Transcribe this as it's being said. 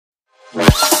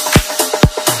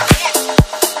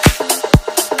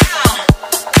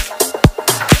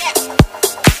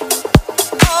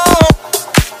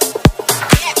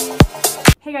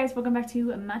guys, welcome back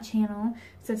to my channel.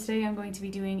 So today I'm going to be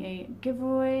doing a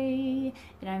giveaway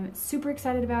and I'm super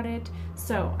excited about it.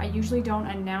 So I usually don't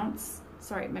announce,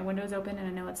 sorry, my window's open and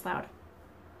I know it's loud.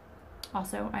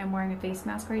 Also, I'm wearing a face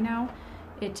mask right now.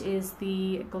 It is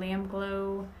the GLEAM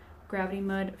Glow Gravity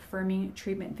Mud Firming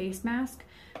Treatment Face Mask.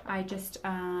 I just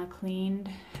cleaned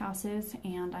houses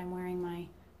and I'm wearing my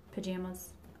pajamas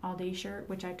all day shirt,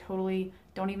 which I totally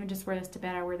don't even just wear this to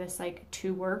bed. I wear this like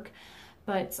to work.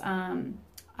 But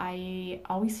I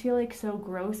always feel like so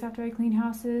gross after I clean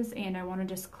houses and I want to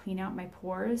just clean out my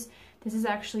pores. This is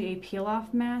actually a peel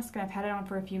off mask. I've had it on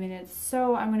for a few minutes,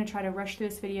 so I'm going to try to rush through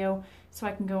this video so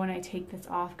I can go and I take this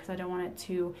off because I don't want it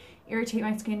to irritate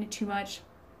my skin too much.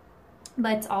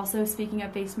 But also, speaking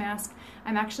of face mask,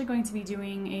 I'm actually going to be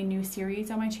doing a new series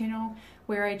on my channel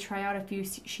where I try out a few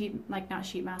not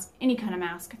sheet mask, any kind of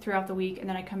mask throughout the week, and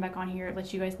then I come back on here,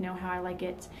 let you guys know how I like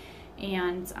it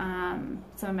and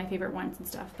some of my favorite ones and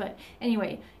stuff. But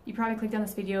anyway, you probably clicked on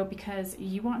this video because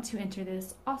you want to enter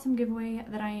this awesome giveaway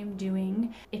that I am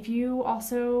doing. If you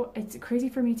also, it's crazy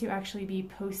for me to actually be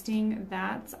posting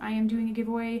that I am doing a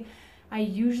giveaway. I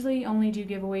usually only do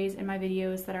giveaways in my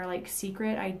videos that are like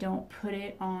secret. I don't put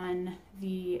it on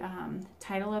the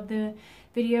title of the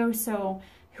video. So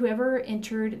whoever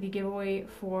entered the giveaway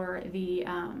for the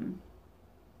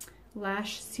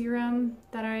lash serum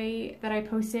that I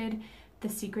posted, the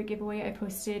secret giveaway I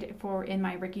posted for in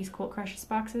my Ricky's Cold Crushes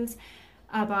box,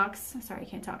 sorry, I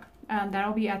can't talk.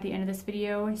 That'll be at the end of this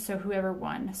video, so whoever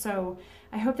won. So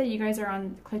I hope that you guys are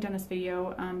clicked on this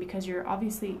video because you're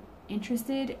obviously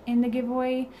interested in the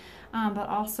giveaway, but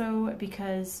also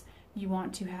because you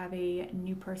want to have a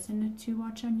new person to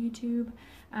watch on YouTube,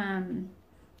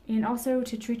 and also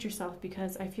to treat yourself,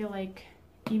 because I feel like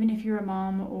even if you're a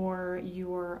mom or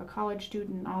you're a college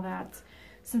student and all that,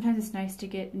 sometimes it's nice to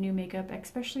get new makeup,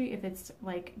 especially if it's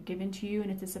like given to you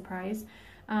and it's a surprise.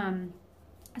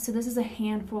 So this is a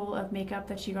handful of makeup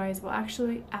that you guys will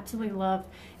actually absolutely love.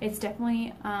 It's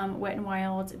definitely Wet n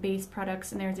Wild based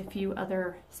products, and there's a few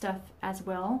other stuff as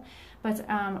well. But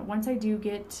once I do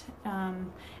get, I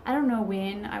don't know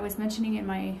when, I was mentioning in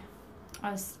my,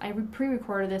 I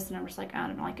pre-recorded this and I'm just like, I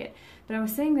don't like it. But I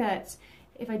was saying that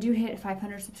if I do hit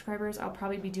 500 subscribers, I'll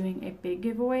probably be doing a big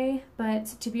giveaway. But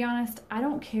to be honest, I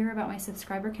don't care about my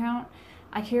subscriber count.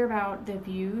 I care about the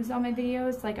views on my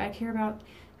videos. Like, I care about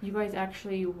you guys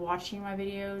actually watching my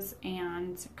videos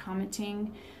and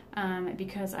commenting,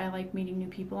 because I like meeting new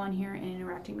people on here and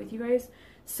interacting with you guys.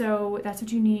 So that's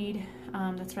what you need.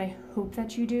 That's what I hope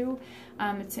that you do.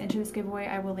 To enter this giveaway,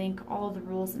 I will link all of the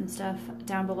rules and stuff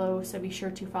down below, so be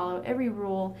sure to follow every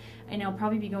rule, and it'll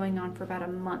probably be going on for about a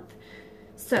month.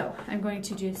 So I'm going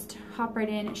to just hop right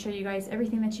in and show you guys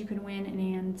everything that you can win,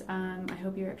 and I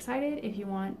hope you're excited. If you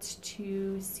want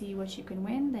to see what you can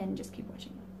win, then just keep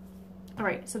watching.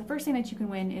 Alright, so the first thing that you can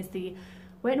win is the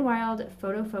Wet n Wild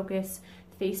Photo Focus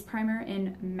Face Primer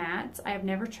in Matte. I have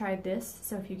never tried this,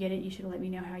 so if you get it, you should let me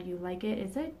know how you like it.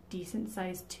 It's a decent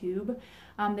sized tube.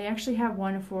 They actually have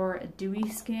one for dewy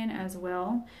skin as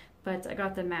well, but I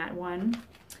got the matte one.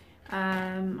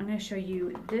 I'm going to show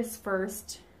you this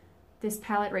first. This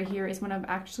palette right here is one of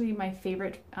actually my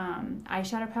favorite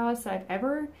eyeshadow palettes that I've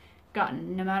ever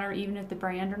gotten, no matter even if the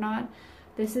brand or not.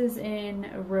 This is in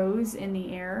Rose in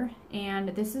the Air, and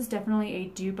this is definitely a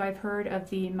dupe, I've heard, of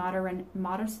the Modern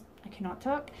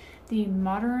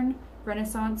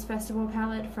Renaissance Festival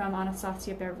palette from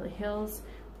Anastasia Beverly Hills.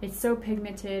 It's so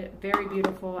pigmented, very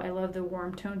beautiful. I love the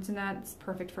warm tones in that. It's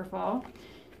perfect for fall.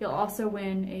 You'll also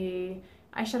win a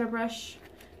eyeshadow brush.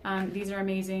 These are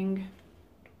amazing.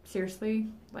 Seriously,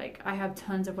 like, I have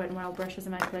tons of Wet n Wild brushes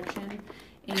in my collection,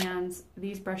 and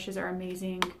these brushes are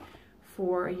amazing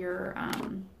for your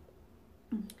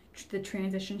the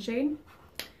transition shade.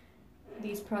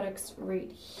 These products right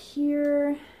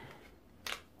here,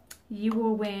 you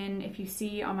will win. If you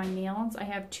see on my nails, I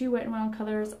have two Wet n Wild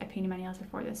colors. I painted my nails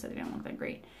before this, so they don't look that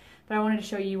great, but I wanted to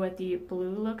show you what the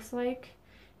blue looks like,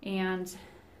 and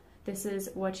this is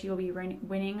what you'll be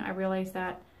winning. I realized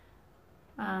that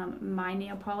my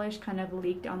nail polish kind of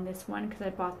leaked on this one because I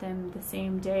bought them the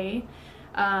same day,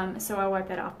 so I wiped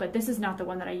that off. But this is not the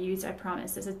one that I used, I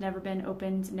promise. This has never been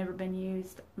opened, never been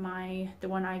used. The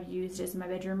one I've used is in my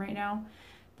bedroom right now,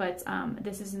 but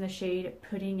this is in the shade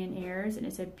Pudding in Airs, and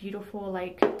it's a beautiful,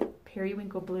 like,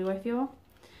 periwinkle blue, I feel.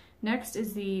 Next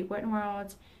is the Wet n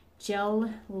Wild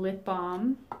Gel Lip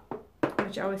Balm,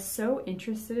 which I was so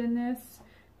interested in this,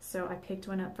 so I picked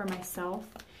one up for myself.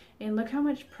 And look how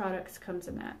much products comes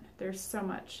in that. There's so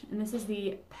much. And this is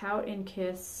the Pout and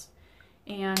Kiss,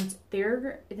 and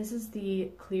this is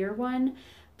the clear one,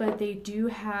 but they do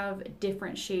have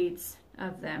different shades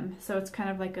of them. So it's kind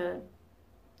of like a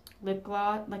lip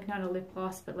gloss, like not a lip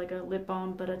gloss, but like a lip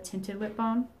balm, but a tinted lip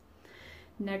balm.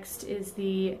 Next is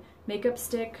the Makeup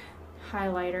Stick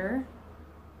Highlighter.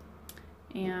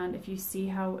 And if you see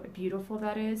how beautiful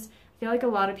that is, I feel like a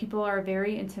lot of people are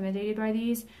very intimidated by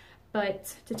these,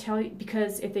 but to tell you,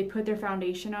 because if they put their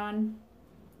foundation on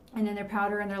and then their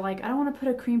powder and they're like, I don't want to put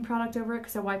a cream product over it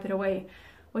because I wipe it away.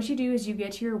 What you do is you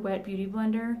get your wet beauty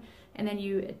blender and then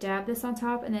you dab this on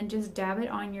top and then just dab it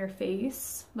on your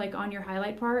face, like on your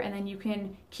highlight part, and then you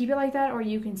can keep it like that or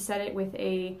you can set it with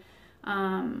a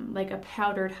like a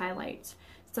powdered highlight.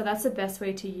 So that's the best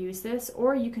way to use this,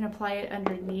 or you can apply it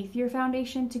underneath your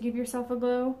foundation to give yourself a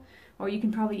glow, or you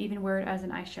can probably even wear it as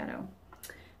an eyeshadow.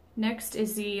 Next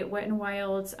is the Wet n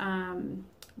Wild's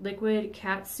Liquid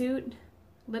Catsuit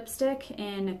lipstick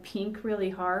in Pink Really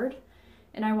Hard.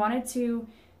 And I wanted to,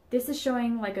 this is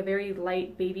showing like a very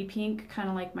light baby pink, kind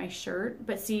of like my shirt,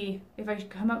 but see, if I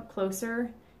come up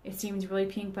closer, it seems really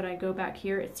pink, but I go back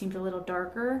here, it seems a little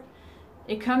darker.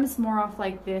 It comes more off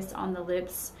like this on the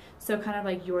lips, so kind of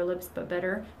like your lips, but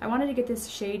better. I wanted to get this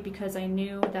shade because I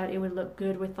knew that it would look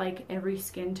good with like every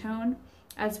skin tone,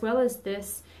 as well as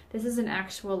this. This is an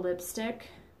actual lipstick,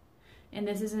 and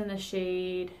this is in the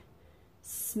shade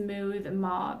Smooth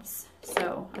Mauves.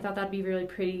 So I thought that'd be really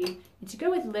pretty. And to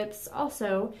go with lips,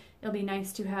 also, it'll be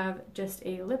nice to have just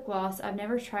a lip gloss. I've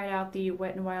never tried out the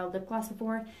Wet n Wild lip gloss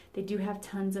before. They do have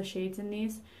tons of shades in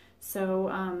these.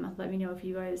 So let me know if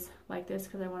you guys like this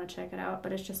because I want to check it out.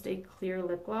 But it's just a clear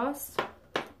lip gloss.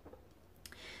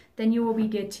 Then you will be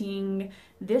getting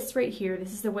this right here.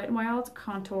 This is the Wet n Wild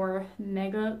Contour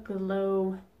Mega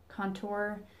Glow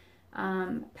Contour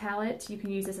palette. You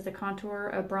can use this as a contour,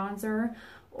 a bronzer,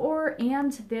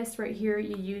 and this right here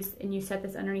you use and you set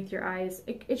this underneath your eyes.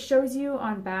 It shows you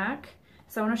on back.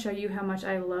 So I want to show you how much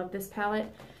I love this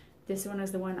palette. This one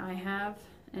is the one I have,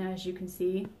 and as you can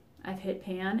see, I've hit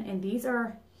pan, and these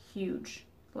are huge.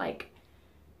 Like,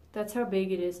 that's how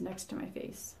big it is next to my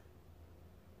face.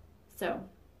 So,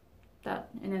 that,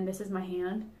 and then this is my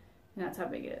hand, and that's how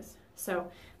big it is.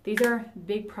 So, these are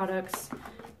big products.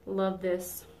 Love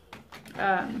this.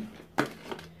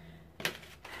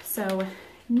 So,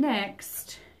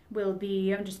 next will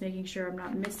be, I'm just making sure I'm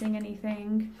not missing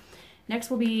anything.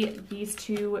 Next will be these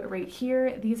two right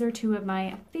here. These are two of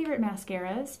my favorite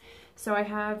mascaras. So I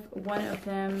have one of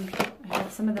them, I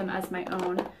have some of them as my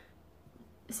own.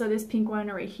 So this pink one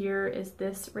right here is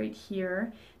this right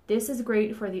here. This is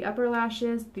great for the upper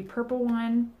lashes. The purple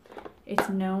one, it's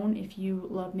known if you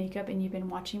love makeup and you've been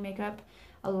watching makeup,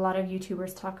 a lot of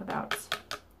YouTubers talk about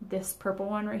this purple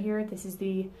one right here. This is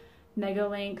the Mega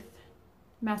Length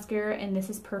mascara, and this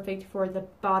is perfect for the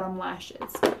bottom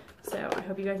lashes. So I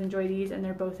hope you guys enjoy these, and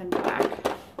they're both in black.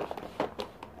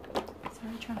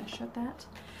 Sorry, trying to shut that.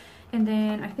 And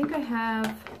then I think I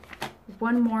have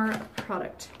one more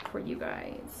product for you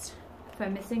guys. If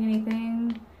I'm missing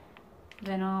anything,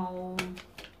 then I'll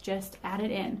just add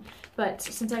it in. But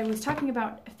since I was talking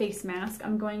about a face mask,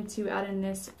 I'm going to add in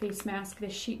this face mask,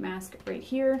 this sheet mask right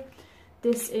here.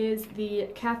 This is the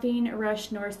Caffeine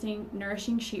Rush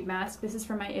Nourishing Sheet Mask. This is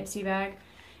from my Ipsy bag,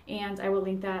 and I will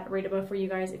link that right above for you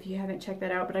guys if you haven't checked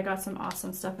that out. But I got some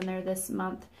awesome stuff in there this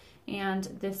month, and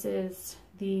this is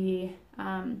the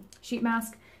sheet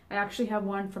mask. I actually have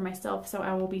one for myself, so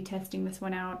I will be testing this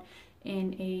one out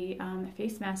in a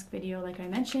face mask video like I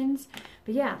mentioned.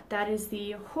 But yeah, that is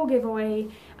the whole giveaway.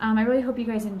 I really hope you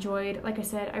guys enjoyed. Like I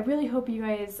said, I really hope you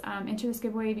guys enter this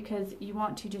giveaway because you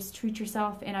want to just treat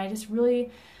yourself, and I just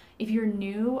really, if you're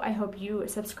new, I hope you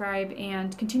subscribe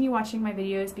and continue watching my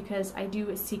videos because I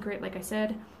do secret, like I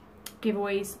said,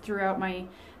 giveaways throughout my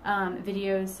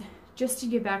videos, just to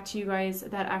give back to you guys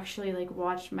that actually like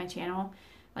watch my channel,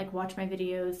 like watch my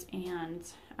videos and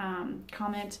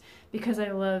comment, because I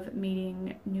love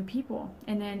meeting new people.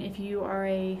 And then if you are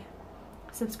a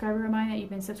subscriber of mine that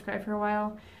you've been subscribed for a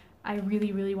while, I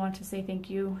really want to say thank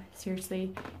you.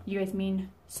 Seriously, you guys mean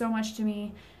so much to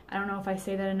me. I don't know if I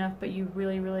say that enough, but you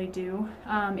really do.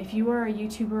 If you are a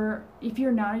YouTuber, if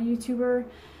you're not a YouTuber,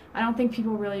 I don't think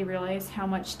people really realize how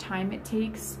much time it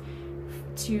takes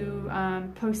to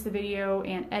post the video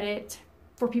and edit.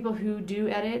 For people who do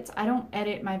edit, I don't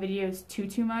edit my videos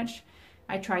too much.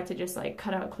 I try to just like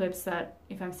cut out clips that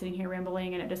if I'm sitting here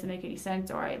rambling and it doesn't make any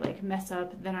sense, or I like mess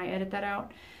up, then I edit that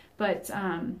out. But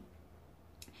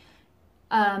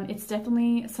it's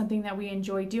definitely something that we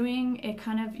enjoy doing. It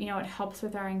kind of, you know, it helps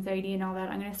with our anxiety and all that.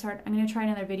 I'm gonna try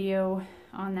another video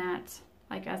on that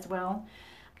like as well.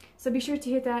 So be sure to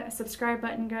hit that subscribe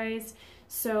button, guys.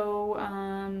 So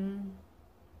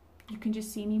you can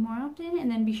just see me more often. And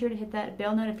then be sure to hit that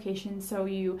bell notification so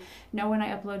you know when I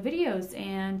upload videos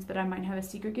and that I might have a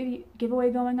secret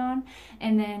giveaway going on.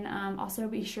 And then also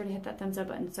be sure to hit that thumbs up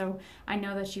button so I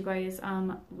know that you guys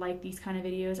like these kind of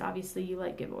videos. Obviously you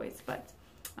like giveaways, but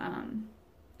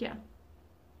yeah.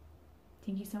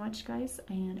 Thank you so much, guys,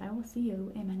 and I will see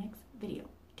you in my next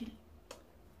video.